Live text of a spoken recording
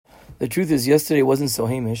The truth is, yesterday wasn't so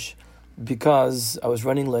hamish because I was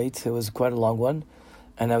running late. It was quite a long one,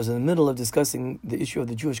 and I was in the middle of discussing the issue of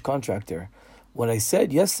the Jewish contractor. What I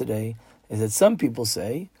said yesterday is that some people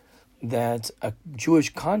say that a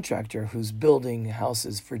Jewish contractor who's building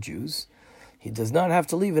houses for Jews, he does not have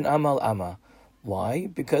to leave an amal ama. Why?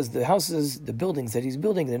 Because the houses, the buildings that he's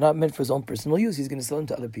building, they're not meant for his own personal use. He's going to sell them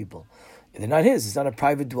to other people. They're not his. It's not a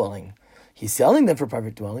private dwelling. He's selling them for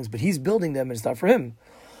private dwellings, but he's building them and it's not for him.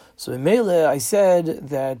 So in Mele, I said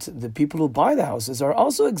that the people who buy the houses are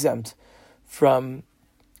also exempt from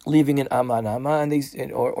leaving an ama and ama,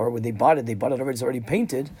 and or when they bought it already, it's already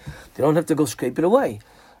painted. They don't have to go scrape it away.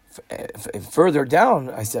 Further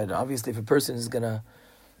down, I said, obviously, if a person is gonna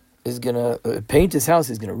paint his house,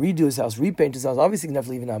 he's gonna redo his house, repaint his house. Obviously, he can have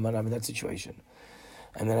to leave an ama and ama in that situation.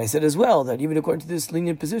 And then I said as well that even according to this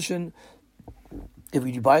lenient position, if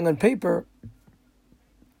you're buying on paper,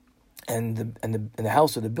 and the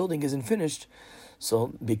house or the building isn't finished,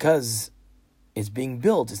 so because it's being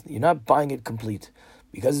built, you're not buying it complete.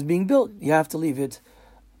 Because it's being built, you have to leave it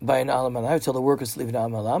by an alam. I tell the workers to leave it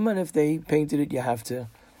an alam, and if they painted it, you have to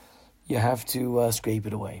scrape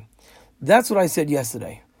it away. That's what I said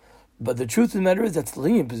yesterday. But the truth of the matter is that's the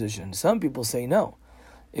lenient position. Some people say no.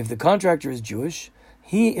 If the contractor is Jewish,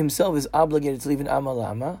 he himself is obligated to leave an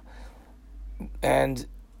amalama, and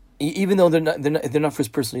even though they're not for his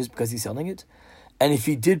personal use because he's selling it. And if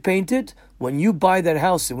he did paint it, when you buy that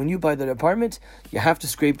house and when you buy that apartment, you have to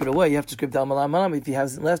scrape it away. You have to scrape the amalama if he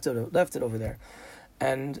hasn't left it over there.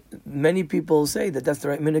 And many people say that that's the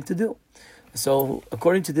right minute to do. So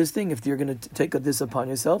according to this thing, if you're going to take this upon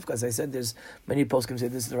yourself, because I said there's many poskim say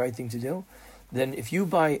this is the right thing to do, then if you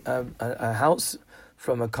buy a house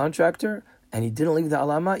from a contractor and he didn't leave the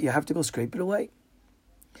alama, you have to go scrape it away.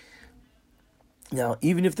 Now,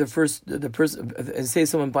 even if the person, say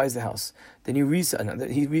someone buys the house, then he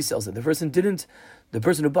resells it. The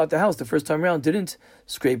person who bought the house the first time around didn't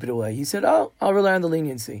scrape it away. He said, "Oh, I'll rely on the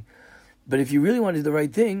leniency." But if you really want to do the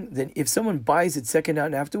right thing, then if someone buys it second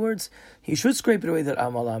hand afterwards, he should scrape it away, that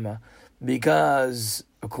amalama, because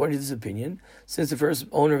according to this opinion, since the first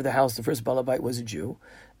owner of the house, the first balabait, was a Jew,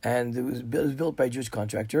 and it was built by a Jewish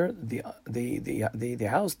contractor, the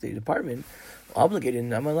house, the apartment, obligated in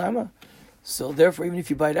amalama. So therefore, even if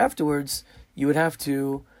you buy it afterwards, you would have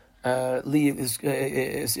to leave.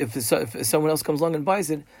 If someone else comes along and buys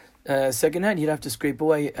it secondhand, you'd have to scrape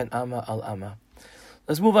away an ama al ama.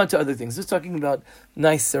 Let's move on to other things. Just talking about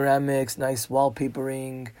nice ceramics, nice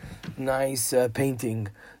wallpapering, nice painting,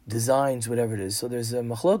 designs, whatever it is. So there's a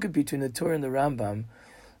machloket between the Torah and the Rambam.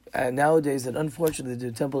 And nowadays, that unfortunately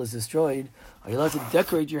the temple is destroyed, are you allowed to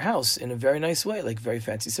decorate your house in a very nice way, like very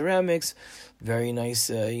fancy ceramics, very nice,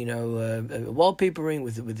 wallpapering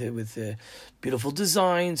with beautiful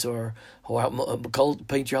designs, or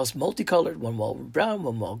paint your house multicolored, one wall brown,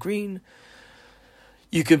 one wall green.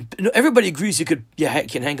 You could. Everybody agrees you can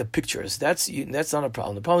hang up pictures. That's not a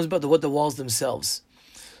problem. The problem is about the walls themselves.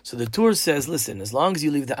 So the Torah says, listen, as long as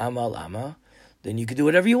you leave the amal ama, then you can do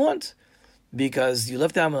whatever you want. Because you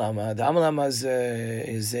left the Amal Ama. The Amal Ama is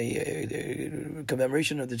a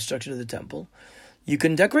commemoration of the destruction of the temple. You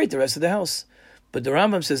can decorate the rest of the house. But the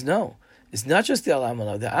Rambam says no. It's not just the Amal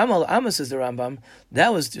Ama. The Amal Ama, says the Rambam,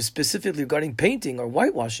 that was specifically regarding painting or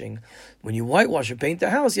whitewashing. When you whitewash or paint the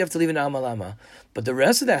house, you have to leave an Amal Ama. But the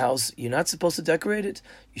rest of the house, you're not supposed to decorate it.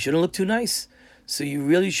 You shouldn't look too nice. So you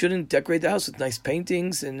really shouldn't decorate the house with nice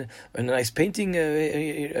paintings and a nice painting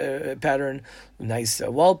pattern, nice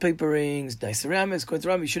wallpaperings, nice ceramics. According to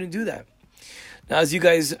Rambam, you shouldn't do that. Now, as you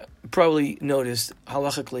guys probably noticed,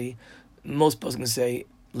 halachically, most people are going to say,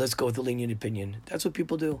 let's go with the lenient opinion. That's what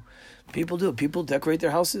people do. People decorate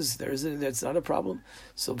their houses. That's not a problem.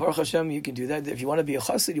 So Baruch Hashem, you can do that. If you want to be a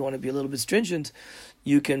chassid, you want to be a little bit stringent,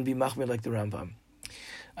 you can be machmir like the Rambam.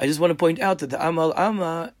 I just want to point out that the Amal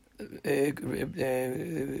Ama, the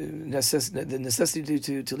necessity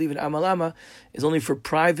to leave an amalama is only for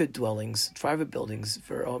private dwellings, private buildings,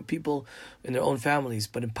 for people in their own families.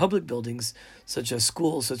 But in public buildings, such as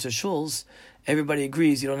schools, such as shuls, everybody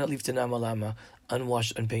agrees you don't have to leave an amalama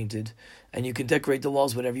unwashed, unpainted, and you can decorate the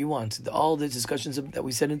walls whatever you want. All the discussions that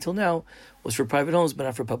we said until now was for private homes, but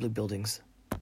not for public buildings.